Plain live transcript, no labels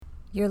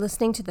You're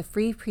listening to the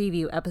free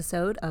preview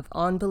episode of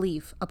On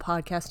Belief, a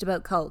podcast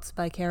about cults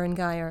by Karen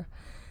Geyer.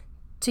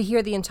 To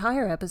hear the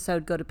entire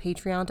episode, go to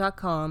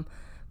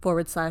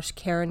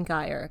patreon.com/Karen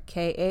Geyer,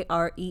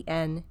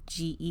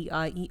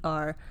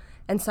 KarenGeier,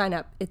 and sign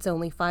up. It's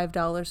only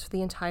 $5 for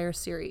the entire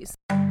series.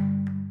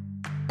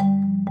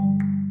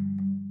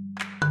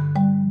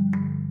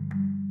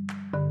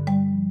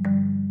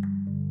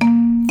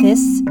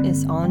 This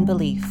is On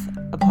Belief,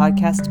 a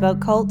podcast about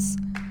cults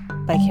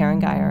by Karen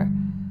Geyer.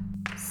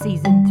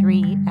 Season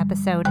 3,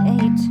 Episode 8,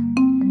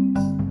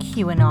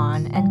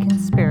 QAnon and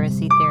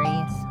Conspiracy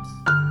Theories.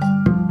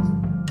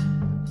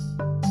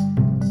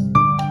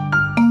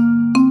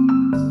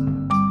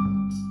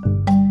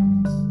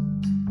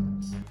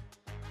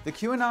 The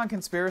QAnon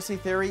conspiracy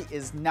theory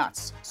is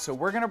nuts, so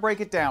we're going to break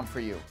it down for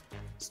you.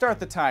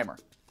 Start the timer.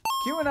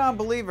 QAnon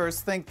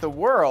believers think the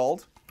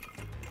world,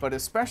 but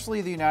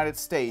especially the United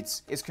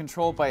States, is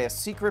controlled by a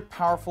secret,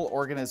 powerful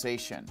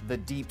organization, the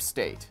Deep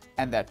State,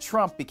 and that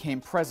Trump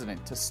became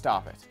president to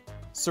stop it.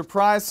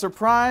 Surprise,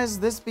 surprise,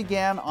 this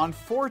began on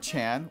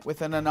 4chan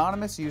with an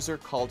anonymous user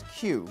called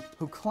Q,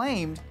 who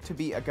claimed to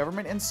be a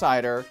government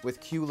insider with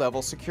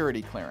Q-level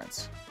security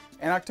clearance.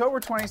 In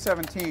October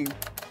 2017,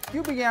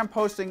 Q began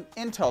posting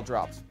intel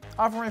drops,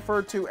 often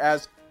referred to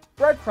as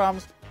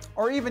breadcrumbs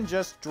or even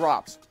just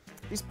drops.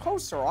 These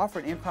posts are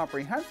often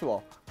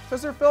incomprehensible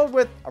because they're filled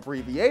with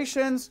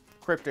abbreviations,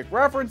 cryptic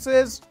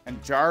references,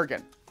 and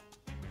jargon.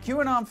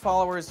 QAnon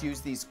followers use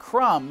these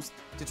crumbs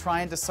to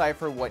try and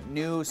decipher what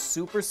new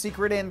super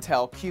secret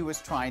intel Q is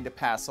trying to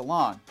pass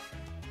along.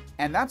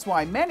 And that's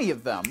why many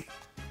of them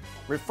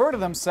refer to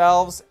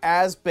themselves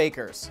as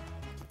bakers.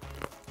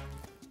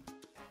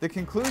 The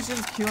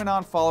conclusions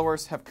QAnon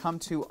followers have come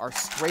to are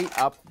straight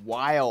up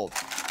wild.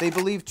 They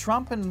believe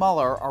Trump and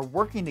Mueller are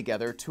working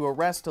together to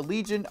arrest a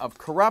legion of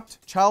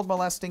corrupt,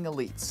 child-molesting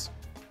elites.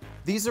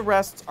 These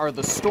arrests are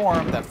the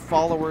storm that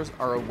followers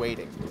are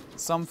awaiting.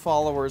 Some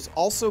followers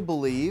also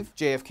believe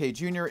JFK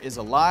Jr. is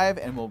alive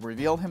and will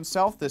reveal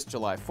himself this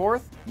July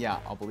 4th. Yeah,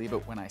 I'll believe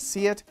it when I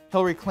see it.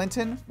 Hillary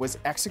Clinton was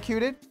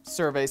executed.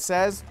 Survey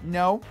says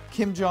no.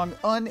 Kim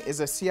Jong-un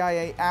is a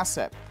CIA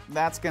asset.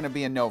 That's gonna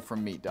be a no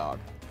from me, dog.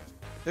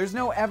 There's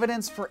no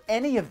evidence for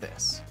any of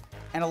this.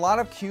 And a lot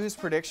of Q's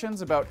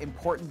predictions about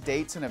important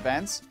dates and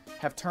events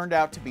have turned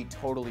out to be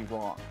totally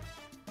wrong.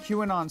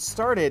 QAnon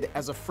started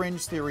as a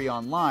fringe theory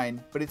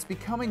online, but it's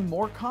becoming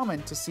more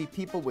common to see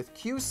people with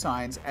Q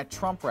signs at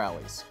Trump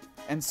rallies.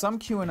 And some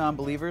QAnon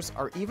believers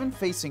are even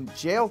facing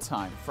jail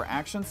time for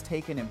actions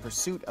taken in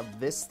pursuit of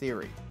this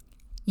theory.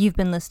 You've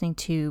been listening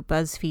to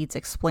BuzzFeed's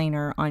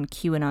explainer on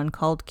QAnon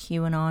called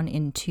QAnon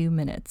in 2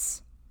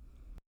 minutes.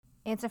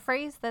 It's a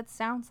phrase that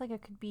sounds like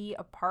it could be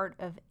a part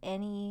of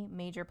any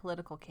major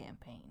political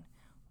campaign.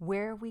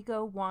 Where we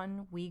go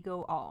one, we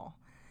go all.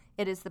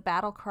 It is the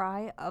battle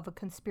cry of a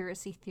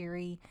conspiracy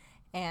theory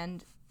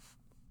and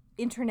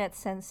internet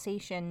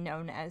sensation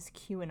known as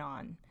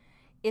QAnon.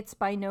 It's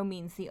by no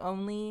means the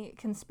only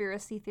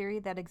conspiracy theory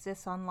that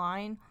exists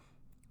online,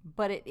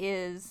 but it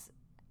is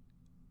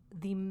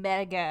the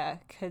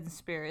mega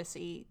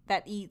conspiracy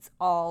that eats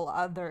all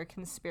other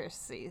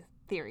conspiracy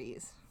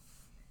theories.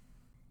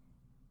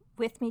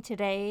 With me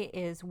today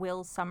is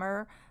Will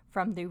Sommer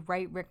from the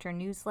Wright Richter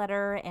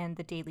newsletter and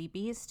the Daily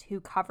Beast,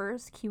 who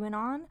covers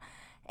QAnon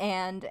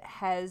and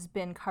has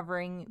been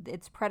covering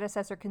its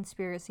predecessor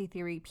conspiracy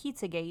theory,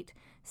 Pizzagate,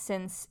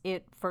 since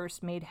it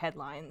first made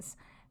headlines.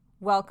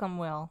 Welcome,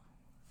 Will.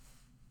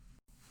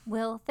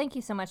 Will, thank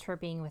you so much for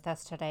being with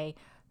us today.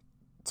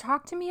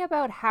 Talk to me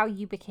about how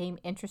you became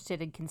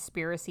interested in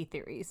conspiracy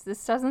theories.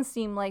 This doesn't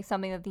seem like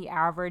something that the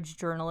average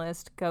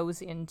journalist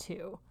goes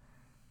into.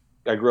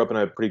 I grew up in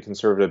a pretty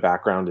conservative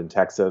background in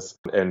Texas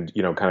and,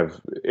 kind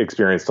of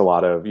experienced a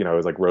lot of, it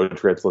was like road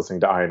trips listening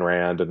to Ayn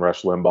Rand and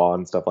Rush Limbaugh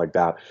and stuff like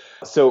that.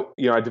 So,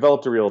 I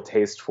developed a real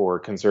taste for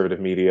conservative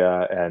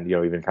media and,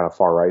 even kind of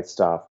far right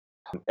stuff.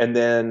 And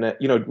then,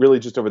 really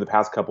just over the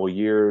past couple of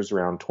years,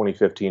 around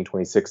 2015,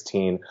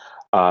 2016,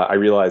 I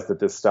realized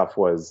that this stuff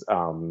was,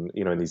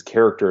 and these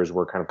characters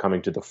were kind of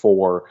coming to the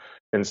fore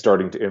and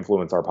starting to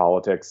influence our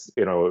politics,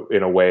 in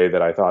a way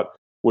that I thought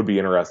would be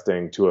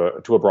interesting to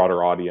a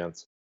broader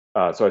audience.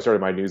 So I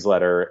started my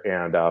newsletter,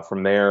 and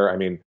from there,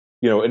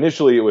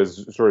 initially it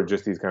was sort of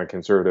just these kind of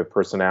conservative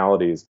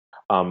personalities.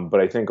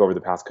 But I think over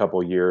the past couple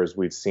of years,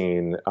 we've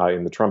seen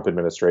in the Trump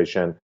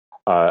administration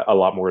a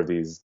lot more of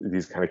these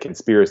kind of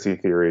conspiracy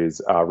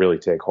theories really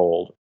take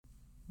hold.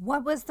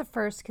 What was the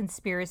first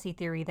conspiracy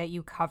theory that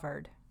you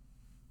covered?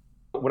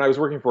 When I was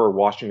working for a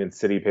Washington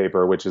City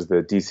paper, which is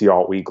the DC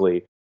Alt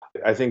Weekly,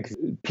 I think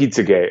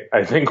Pizzagate,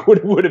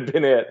 would have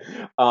been it.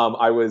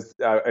 I was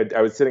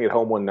sitting at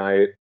home one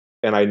night,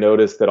 and I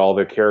noticed that all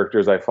the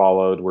characters I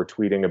followed were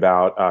tweeting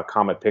about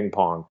Comet Ping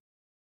Pong.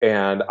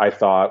 And I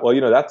thought, well,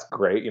 that's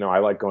great. I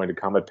like going to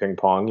Comet Ping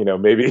Pong.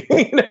 Maybe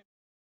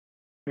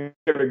you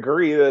can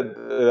agree that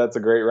that's a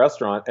great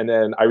restaurant. And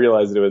then I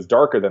realized that it was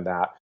darker than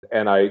that.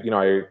 And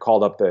I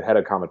called up the head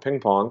of Comet Ping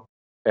Pong,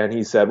 and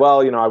he said, well,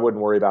 I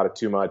wouldn't worry about it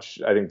too much.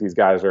 I think these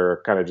guys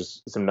are kind of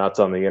just some nuts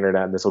on the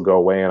internet, and this will go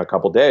away in a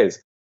couple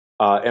days.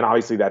 And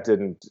obviously that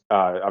didn't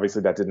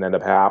end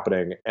up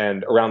happening.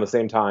 And around the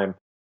same time,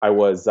 I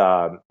was,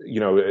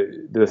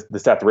 the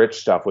Seth Rich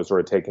stuff was sort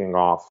of taking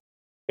off,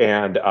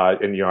 and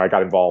I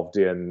got involved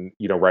in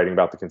writing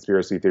about the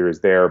conspiracy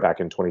theories there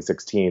back in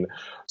 2016.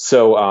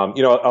 So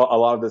a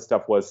lot of this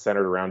stuff was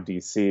centered around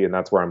DC, and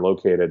that's where I'm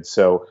located.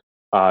 So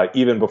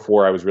even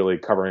before I was really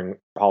covering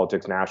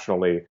politics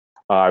nationally,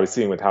 I was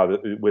seeing with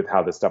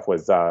how this stuff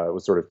was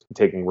sort of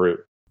taking root.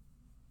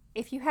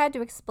 If you had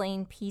to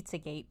explain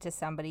Pizzagate to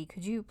somebody,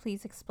 could you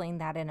please explain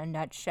that in a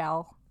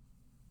nutshell?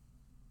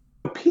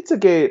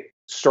 Pizzagate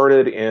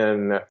started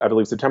in, I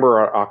believe, September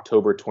or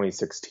October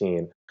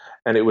 2016,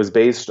 and it was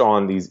based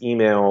on these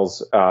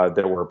emails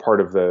that were part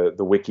of the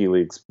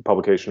WikiLeaks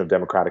publication of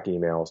Democratic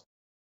emails.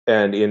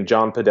 And in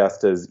John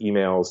Podesta's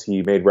emails,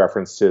 he made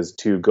references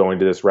to going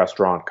to this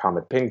restaurant,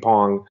 Comet Ping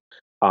Pong,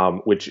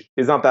 which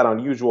is not that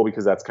unusual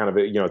because that's kind of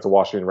it's a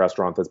Washington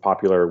restaurant that's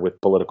popular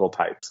with political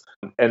types.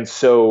 And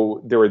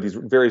so there were these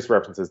various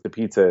references to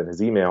pizza in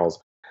his emails,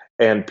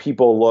 and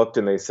people looked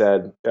and they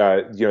said,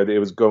 it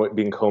was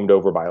being combed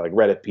over by like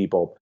Reddit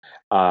people,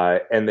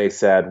 and they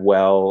said,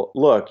 well,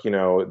 look, the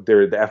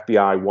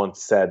FBI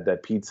once said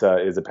that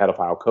pizza is a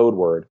pedophile code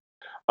word.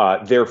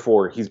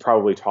 Therefore, he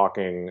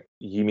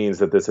means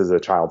that this is a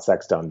child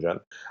sex dungeon.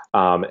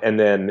 And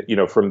then,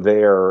 from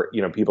there,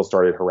 people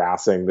started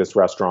harassing this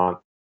restaurant.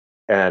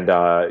 And,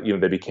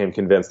 they became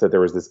convinced that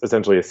there was this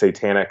essentially a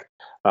satanic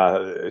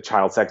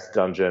child sex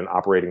dungeon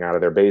operating out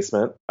of their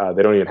basement.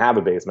 They don't even have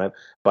a basement.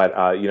 But,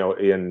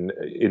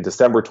 in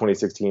December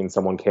 2016,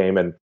 someone came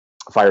and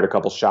fired a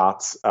couple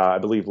shots. I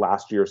believe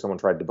last year someone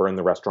tried to burn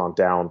the restaurant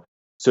down.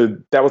 So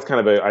that was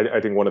kind of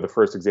I think one of the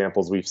first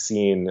examples we've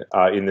seen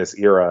in this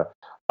era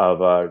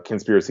of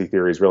conspiracy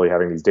theories really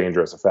having these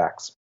dangerous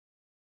effects.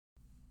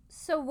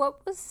 So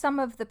what was some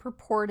of the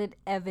purported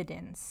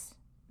evidence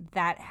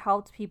that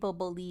helped people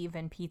believe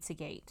in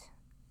Pizzagate?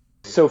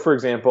 So, for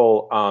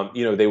example,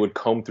 they would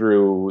comb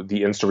through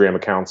the Instagram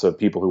accounts of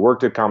people who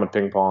worked at Comet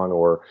Ping Pong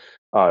or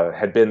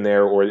had been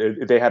there, or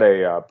they had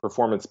a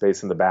performance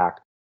space in the back,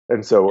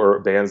 and so, or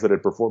bands that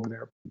had performed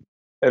there.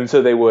 And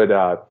so they would,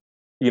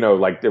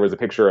 like there was a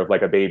picture of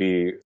like a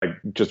baby like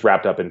just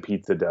wrapped up in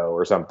pizza dough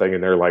or something,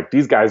 and they're like,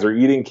 these guys are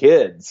eating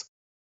kids.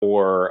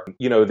 Or,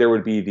 there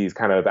would be these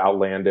kind of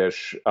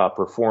outlandish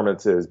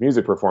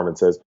music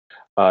performances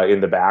in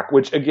the back,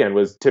 which again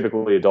was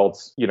typically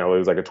adults, it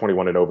was like a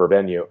 21 and over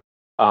venue.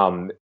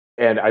 And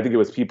I think it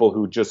was people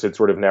who just had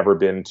sort of never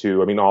been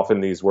to, often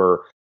these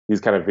were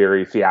these kind of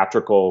very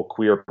theatrical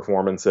queer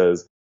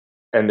performances.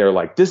 And they're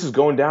like, this is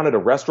going down at a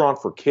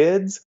restaurant for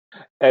kids.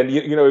 And,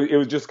 it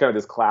was just kind of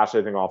this clash,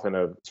 I think, often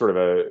of sort of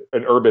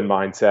an urban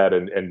mindset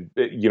and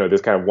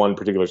this kind of one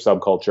particular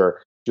subculture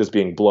just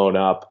being blown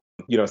up.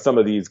 Some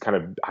of these kind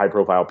of high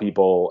profile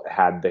people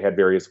had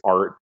various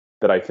art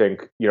that I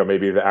think,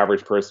 maybe the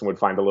average person would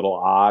find a little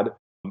odd.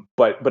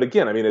 But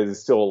again, it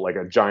is still like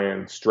a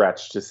giant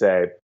stretch to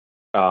say,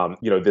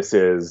 this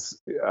is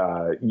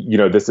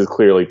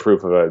clearly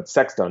proof of a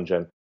sex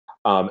dungeon.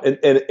 And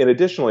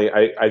additionally,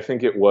 I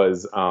think it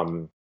was, I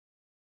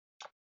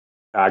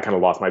kind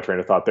of lost my train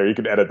of thought there. You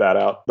could edit that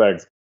out.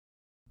 Thanks.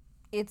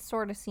 It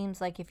sort of seems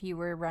like if you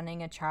were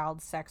running a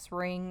child sex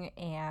ring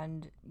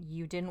and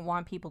you didn't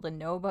want people to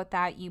know about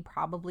that, you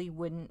probably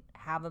wouldn't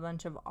have a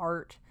bunch of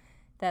art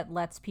that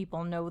lets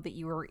people know that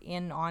you were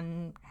in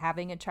on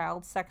having a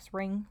child sex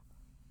ring.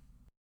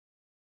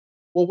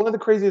 Well, one of the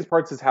craziest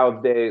parts is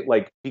how they,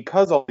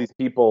 because all these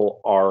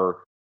people are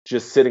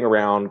just sitting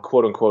around,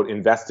 quote unquote,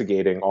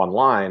 investigating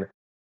online,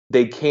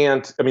 they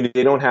can't,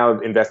 they don't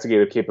have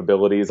investigative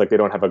capabilities. Like they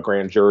don't have a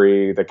grand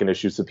jury that can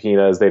issue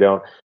subpoenas.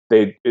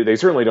 They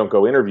certainly don't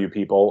go interview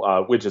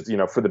people, which is,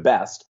 for the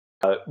best.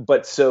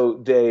 But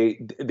so they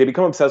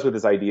become obsessed with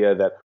this idea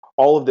that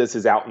all of this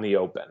is out in the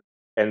open.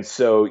 And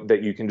so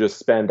that you can just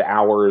spend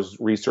hours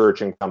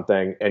researching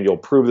something and you'll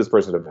prove this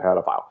person is a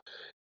pedophile.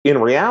 In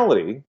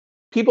reality,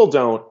 people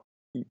don't,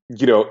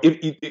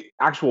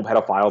 actual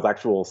pedophiles,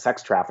 actual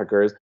sex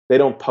traffickers, they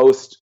don't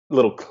post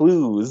little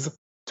clues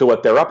to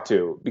what they're up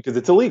to because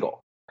it's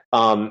illegal.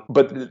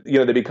 But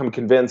they become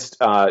convinced.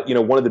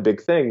 One of the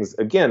big things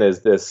again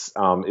is this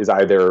is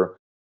either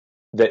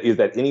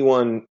that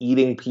anyone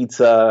eating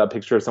pizza, a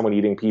picture of someone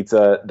eating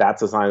pizza,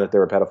 that's a sign that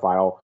they're a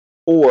pedophile,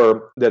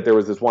 or that there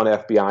was this one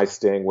FBI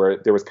sting where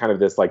there was kind of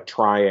this like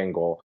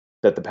triangle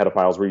that the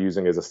pedophiles were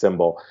using as a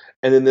symbol,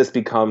 and then this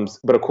becomes.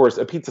 But of course,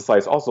 a pizza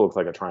slice also looks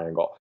like a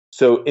triangle.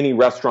 So any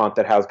restaurant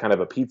that has kind of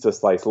a pizza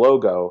slice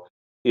logo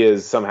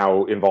is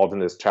somehow involved in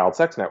this child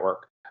sex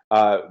network.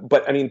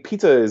 But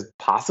pizza is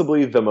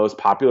possibly the most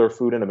popular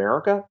food in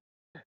America.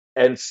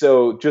 And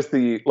so just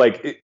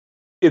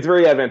it's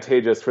very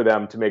advantageous for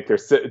them to make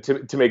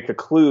to make the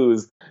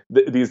clues,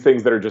 these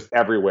things that are just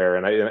everywhere.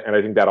 And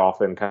I think that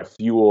often kind of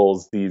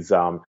fuels these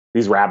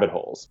rabbit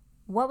holes.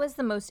 What was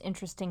the most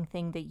interesting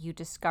thing that you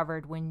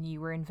discovered when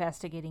you were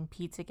investigating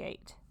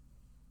Pizzagate?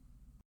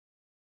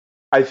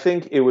 I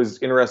think it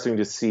was interesting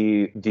to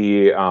see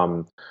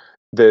the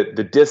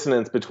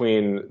dissonance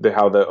between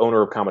how the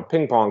owner of Comet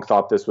Ping Pong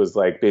thought this was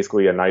like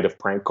basically a night of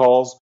prank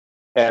calls,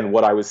 and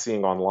what I was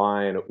seeing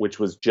online, which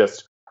was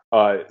just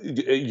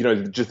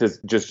just this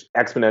just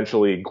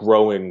exponentially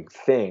growing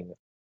thing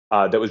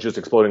that was just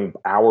exploding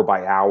hour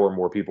by hour.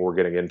 More people were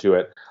getting into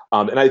it,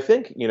 and I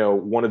think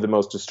one of the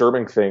most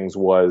disturbing things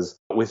was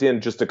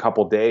within just a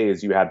couple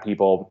days, you had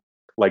people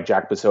like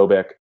Jack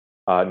Posobiec,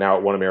 now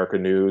at One America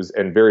News,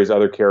 and various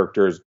other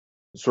characters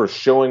sort of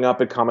showing up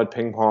at Comet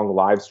Ping Pong,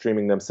 live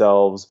streaming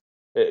themselves,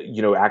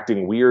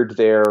 acting weird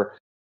there.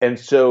 And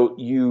so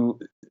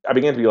I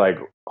began to be like,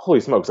 holy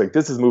smokes, like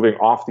this is moving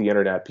off the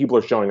internet. People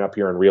are showing up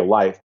here in real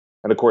life.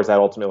 And of course, that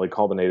ultimately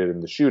culminated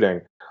in the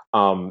shooting.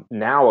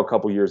 Now, a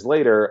couple years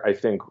later, I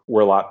think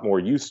we're a lot more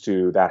used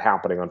to that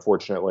happening,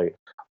 unfortunately.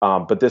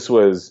 But this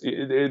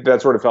that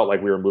sort of felt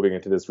like we were moving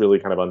into this really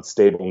kind of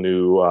unstable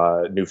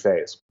new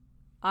phase.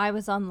 I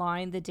was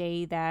online the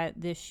day that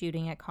this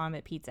shooting at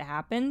Comet Pizza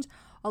happened.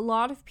 A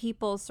lot of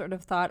people sort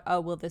of thought, oh,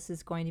 well, this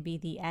is going to be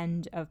the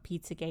end of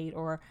Pizzagate,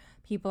 or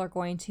people are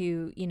going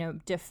to,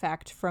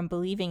 defect from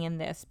believing in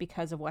this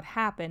because of what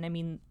happened. I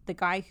mean, the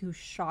guy who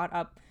shot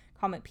up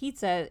Comet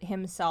Pizza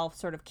himself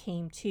sort of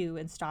came to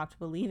and stopped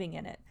believing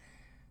in it.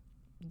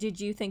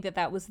 Did you think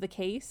that was the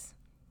case?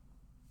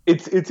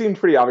 It seemed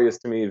pretty obvious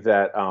to me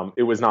that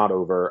it was not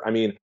over. I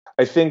mean,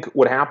 I think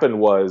what happened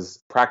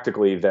was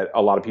practically that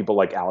a lot of people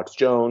like Alex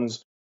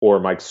Jones or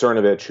Mike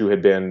Cernovich, who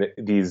had been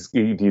these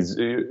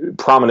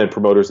prominent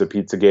promoters of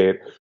Pizzagate,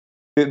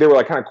 they were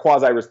like kind of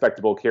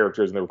quasi-respectable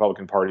characters in the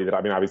Republican Party that,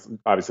 I mean,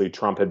 obviously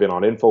Trump had been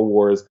on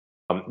InfoWars.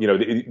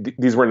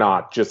 These were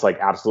not just like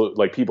absolute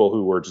like people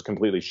who were just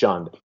completely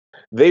shunned.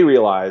 They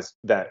realized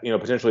that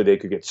potentially they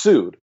could get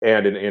sued,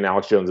 and in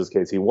Alex Jones's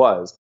case, he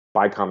was,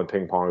 by Comet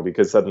Ping Pong,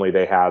 because suddenly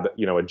they had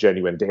a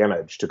genuine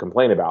damage to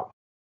complain about.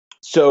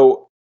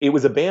 So it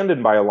was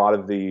abandoned by a lot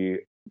of the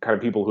kind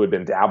of people who had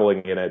been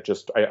dabbling in it,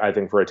 just I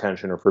think for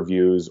attention or for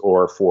views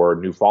or for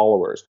new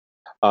followers.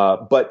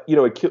 But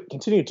it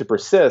continued to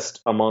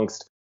persist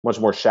amongst much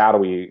more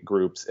shadowy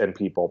groups and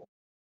people.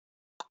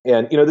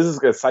 And, this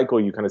is a cycle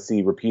you kind of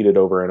see repeated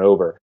over and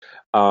over.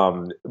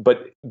 But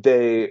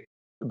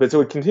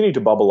so it continued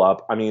to bubble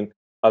up. I mean,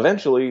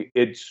 eventually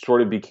it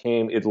sort of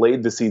it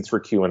laid the seeds for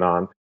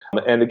QAnon.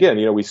 And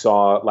again, we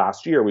saw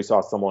last year,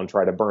 someone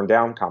try to burn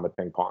down Comet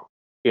Ping Pong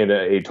in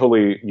a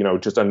totally,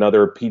 just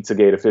another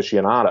Pizzagate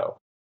aficionado.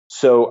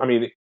 So, I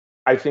mean,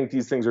 I think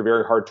these things are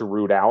very hard to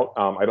root out.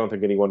 I don't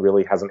think anyone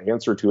really has an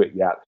answer to it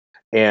yet.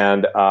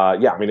 And I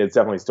mean, it's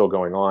definitely still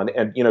going on.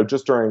 And,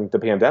 just during the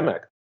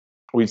pandemic,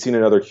 we've seen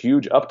another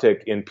huge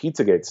uptick in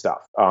Pizzagate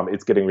stuff.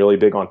 It's getting really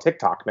big on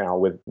TikTok now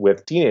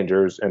with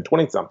teenagers and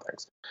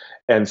 20-somethings.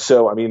 And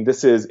so, I mean,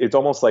 it's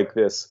almost like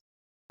this,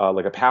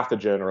 like a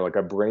pathogen or like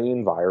a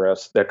brain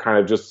virus that kind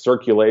of just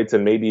circulates,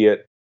 and maybe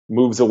it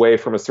moves away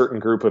from a certain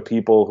group of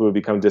people who have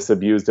become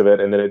disabused of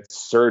it, and then it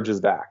surges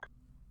back.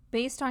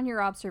 Based on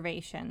your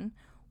observation,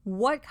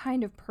 what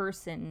kind of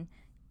person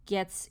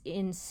gets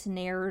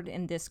ensnared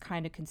in this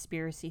kind of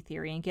conspiracy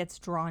theory and gets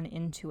drawn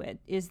into it?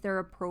 Is there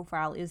a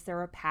profile? Is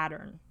there a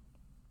pattern?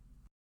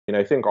 And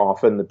I think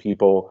often the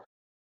people,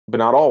 but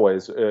not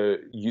always,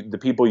 the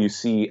people you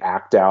see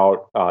act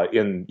out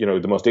in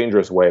the most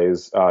dangerous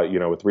ways,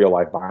 with real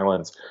life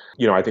violence.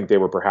 I think they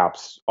were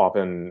perhaps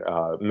often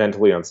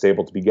mentally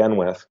unstable to begin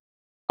with,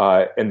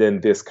 and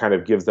then this kind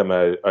of gives them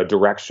a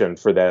direction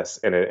for this,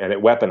 and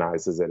it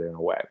weaponizes it in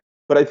a way.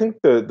 But I think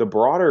the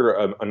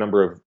broader a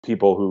number of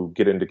people who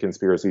get into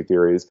conspiracy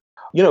theories,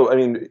 I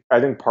mean, I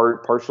think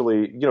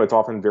partially, it's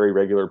often very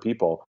regular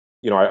people.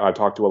 I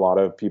talked to a lot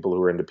of people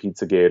who are into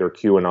Pizzagate or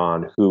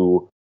QAnon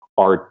who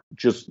are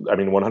just,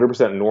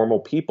 100% normal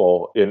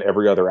people in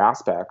every other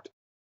aspect.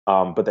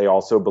 But they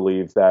also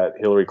believe that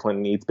Hillary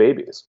Clinton eats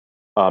babies.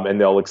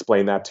 And they'll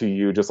explain that to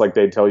you just like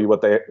they'd tell you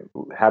what they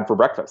had for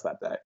breakfast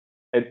that day.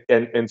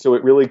 And so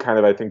it really kind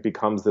of, I think,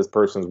 becomes this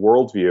person's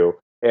worldview.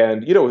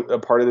 And, a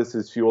part of this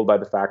is fueled by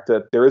the fact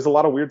that there is a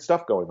lot of weird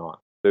stuff going on.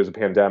 There's a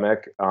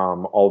pandemic,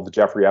 all of the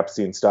Jeffrey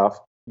Epstein stuff.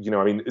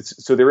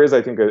 So there is,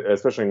 I think,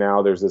 especially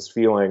now, there's this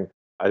feeling,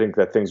 I think,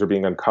 that things are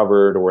being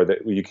uncovered or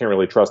that you can't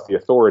really trust the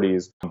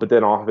authorities. But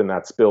then often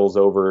that spills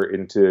over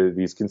into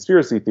these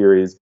conspiracy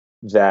theories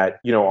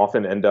that,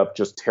 often end up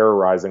just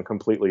terrorizing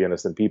completely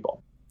innocent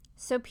people.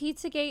 So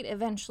Pizzagate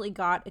eventually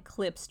got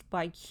eclipsed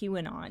by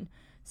QAnon.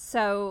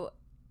 So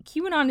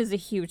QAnon is a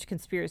huge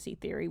conspiracy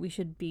theory. We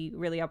should be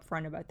really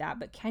upfront about that.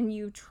 But can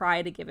you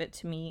try to give it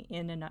to me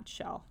in a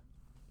nutshell?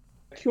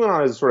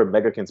 QAnon is sort of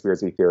mega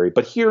conspiracy theory,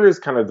 but here is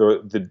kind of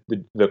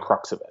the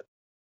crux of it.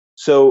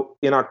 So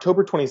in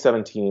October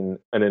 2017,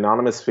 an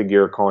anonymous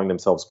figure calling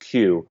themselves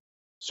Q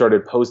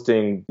started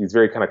posting these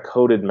very kind of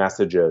coded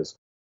messages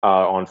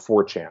on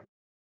 4chan.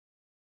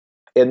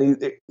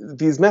 And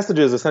these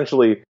messages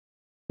essentially,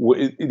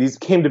 these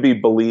came to be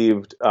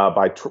believed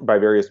by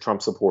various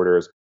Trump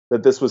supporters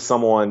that this was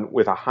someone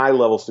with a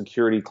high-level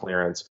security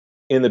clearance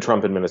in the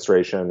Trump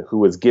administration who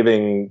was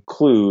giving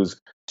clues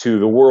to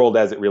the world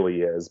as it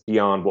really is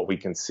beyond what we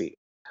can see.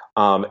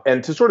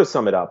 And to sort of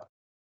sum it up,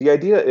 the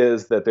idea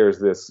is that there's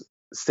this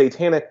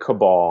satanic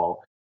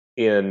cabal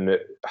in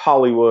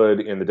Hollywood,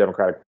 in the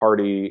Democratic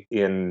Party,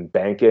 in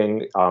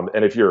banking.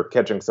 And if you're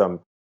catching some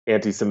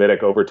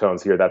anti-Semitic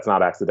overtones here, that's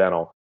not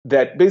accidental.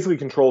 That basically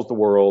controls the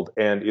world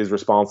and is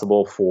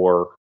responsible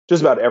for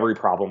just about every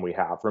problem we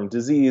have, from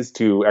disease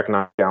to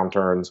economic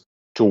downturns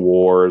to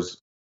wars.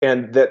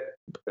 And that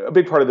a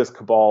big part of this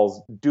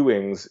cabal's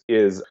doings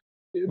is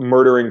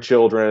murdering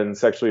children,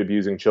 sexually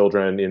abusing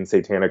children in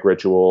satanic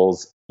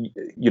rituals,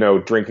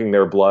 drinking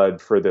their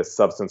blood for this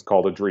substance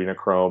called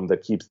adrenochrome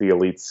that keeps the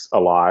elites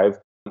alive.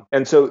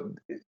 And so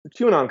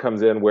QAnon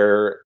comes in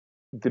where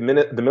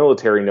the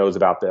military knows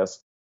about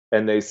this,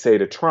 and they say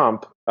to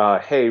Trump,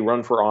 hey,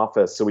 run for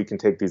office so we can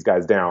take these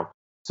guys down.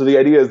 So the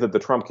idea is that the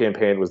Trump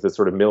campaign was this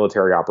sort of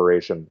military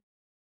operation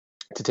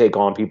to take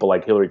on people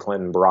like Hillary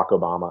Clinton, Barack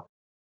Obama.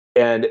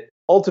 And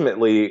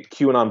ultimately,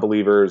 QAnon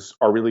believers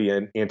are really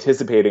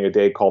anticipating a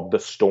day called the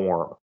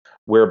Storm,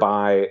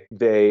 whereby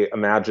they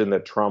imagine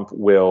that Trump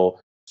will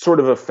sort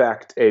of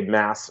effect a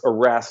mass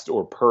arrest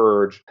or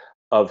purge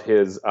of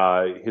his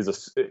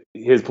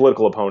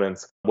political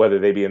opponents, whether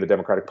they be in the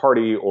Democratic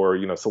Party or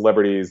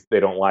celebrities they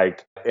don't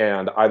like,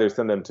 and either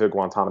send them to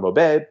Guantanamo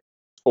Bay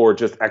or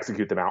just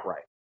execute them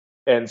outright.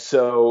 And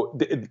so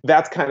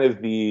that's kind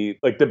of the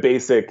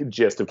basic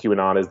gist of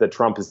QAnon, is that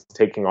Trump is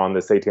taking on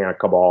the satanic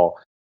cabal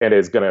and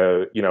is going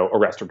to,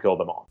 arrest or kill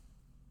them all.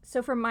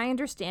 So from my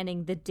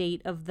understanding, the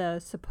date of the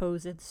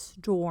supposed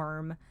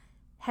storm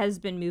has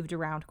been moved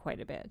around quite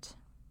a bit.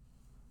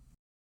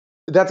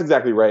 That's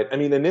exactly right. I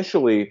mean,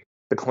 initially,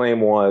 the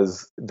claim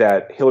was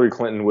that Hillary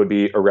Clinton would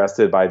be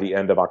arrested by the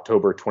end of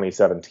October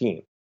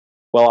 2017.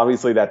 Well,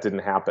 obviously that didn't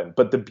happen.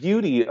 But the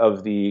beauty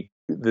of the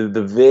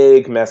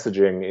vague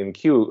messaging in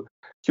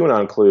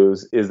QAnon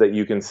clues is that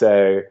you can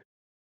say,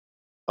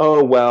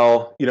 oh,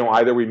 well,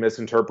 either we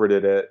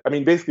misinterpreted it. I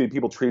mean, basically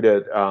people treat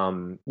it,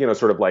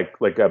 sort of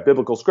like a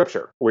biblical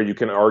scripture where you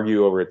can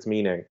argue over its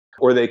meaning.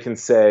 Or they can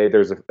say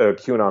there's a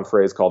QAnon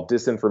phrase called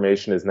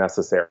disinformation is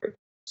necessary.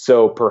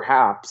 So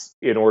perhaps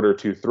in order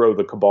to throw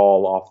the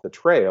cabal off the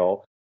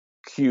trail,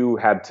 Q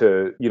had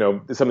to,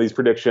 some of these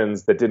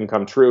predictions that didn't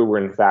come true were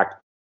in fact,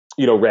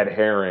 red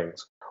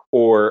herrings.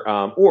 Or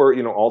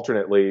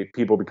alternately,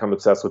 people become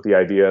obsessed with the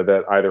idea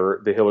that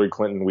either the Hillary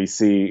Clinton we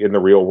see in the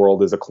real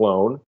world is a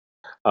clone,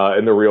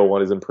 and the real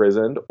one is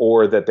imprisoned,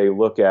 or that they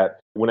look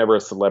at whenever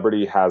a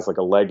celebrity has like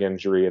a leg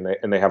injury and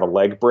they have a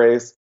leg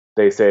brace,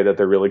 they say that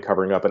they're really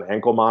covering up an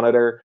ankle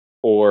monitor.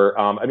 Or,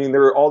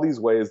 there are all these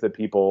ways that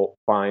people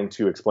find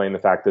to explain the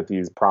fact that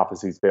these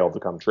prophecies failed to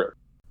come true.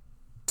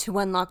 To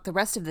unlock the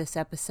rest of this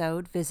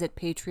episode, visit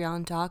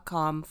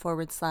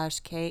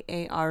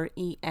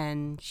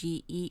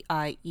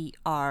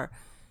patreon.com/KARENGEIER.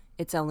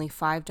 It's only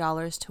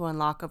 $5 to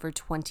unlock over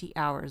 20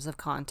 hours of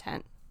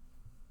content.